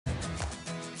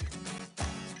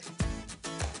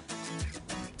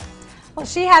Well,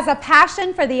 she has a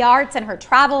passion for the arts, and her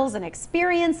travels and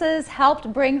experiences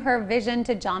helped bring her vision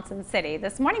to Johnson City.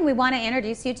 This morning we want to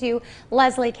introduce you to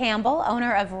Leslie Campbell,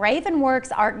 owner of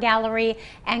Ravenworks Art Gallery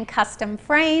and Custom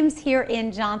Frames here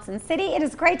in Johnson City. It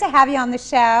is great to have you on the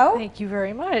show. Thank you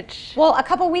very much. Well, a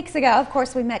couple weeks ago, of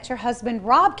course, we met your husband,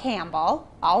 Rob Campbell,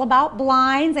 all about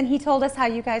blinds, and he told us how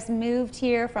you guys moved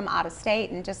here from out of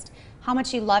state and just how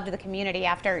much you loved the community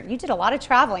after you did a lot of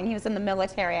traveling. He was in the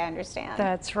military, I understand.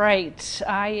 That's right.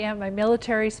 I am a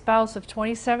military spouse of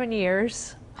 27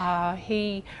 years.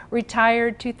 He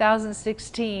retired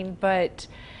 2016, but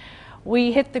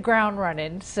we hit the ground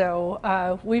running.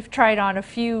 So we've tried on a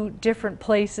few different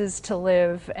places to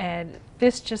live, and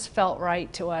this just felt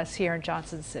right to us here in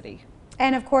Johnson City.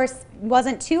 And of course,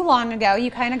 wasn't too long ago,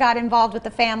 you kind of got involved with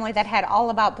the family that had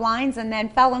All About Blinds and then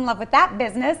fell in love with that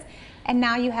business. And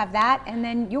now you have that and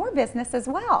then your business as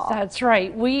well. That's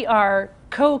right. We are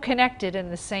co-connected in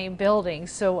the same building.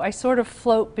 So I sort of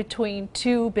float between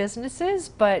two businesses,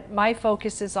 but my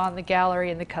focus is on the gallery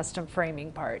and the custom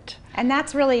framing part. And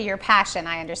that's really your passion,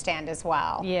 I understand, as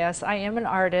well. Yes, I am an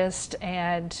artist,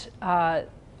 and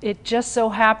it just so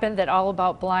happened that All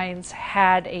About Blinds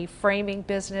had a framing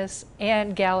business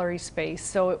and gallery space,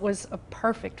 so it was a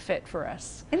perfect fit for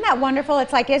us. Isn't that wonderful?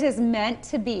 It's like it is meant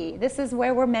to be. This is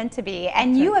where we're meant to be.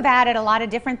 And you have added a lot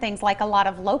of different things, like a lot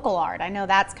of local art. I know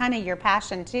that's kind of your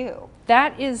passion too.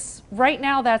 That is, right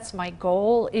now, that's my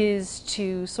goal, is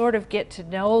to sort of get to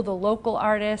know the local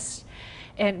artists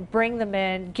and bring them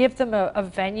in, give them a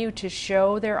venue to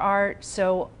show their art.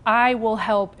 So I will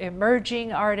help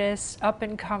emerging artists, up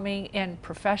and coming and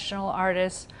professional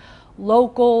artists,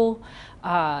 local,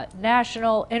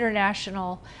 national,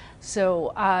 international.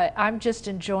 So I'm just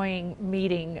enjoying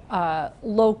meeting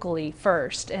locally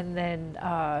first, and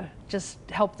then just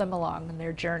help them along in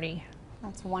their journey.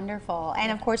 That's wonderful.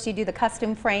 And of course you do the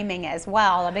custom framing as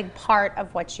well, a big part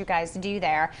of what you guys do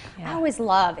there. Yeah. I always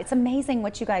love, it's amazing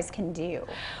what you guys can do.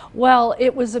 Well,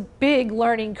 it was a big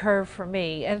learning curve for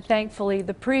me, and thankfully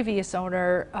the previous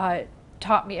owner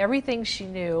taught me everything she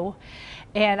knew.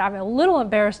 And I'm a little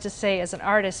embarrassed to say, as an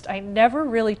artist, I never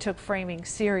really took framing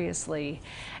seriously.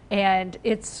 And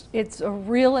it's a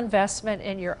real investment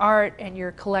in your art and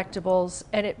your collectibles,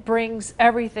 and it brings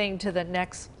everything to the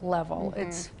next level.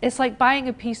 Mm-hmm. It's like buying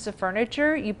a piece of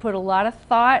furniture. You put a lot of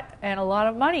thought and a lot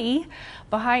of money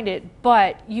behind it,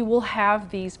 but you will have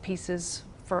these pieces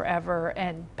forever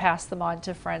and pass them on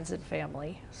to friends and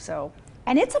family. So.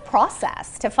 And it's a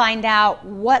process to find out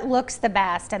what looks the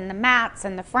best, and the mats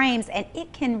and the frames, and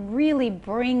it can really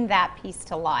bring that piece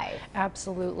to life.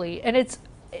 Absolutely. And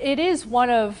it is one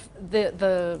of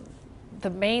the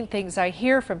main things I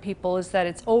hear from people, is that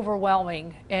it's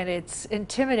overwhelming and it's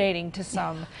intimidating to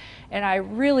some. And I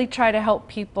really try to help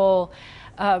people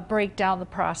break down the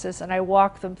process, and I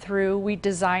walk them through. We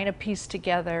design a piece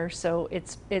together, so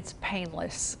it's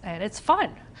painless and it's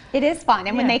fun. It is fun,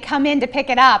 and when they come in to pick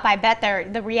it up, I bet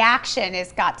the reaction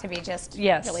has got to be just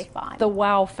really fun. The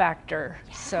wow factor.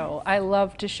 Yes. So I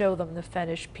love to show them the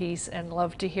finished piece and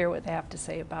love to hear what they have to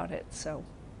say about it. So.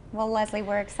 Well, Leslie,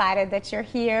 we're excited that you're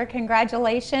here.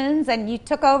 Congratulations. And you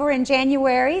took over in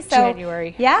January. So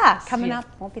January. Yeah, coming up,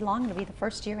 won't be long. It'll be the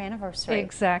first year anniversary.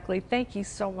 Exactly. Thank you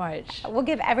so much. We'll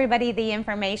give everybody the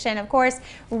information. Of course,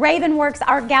 Ravenworks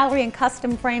Art Gallery and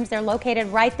Custom Frames, they're located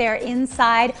right there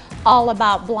inside All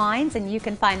About Blinds, and you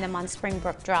can find them on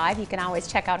Springbrook Drive. You can always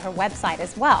check out her website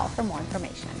as well for more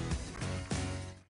information.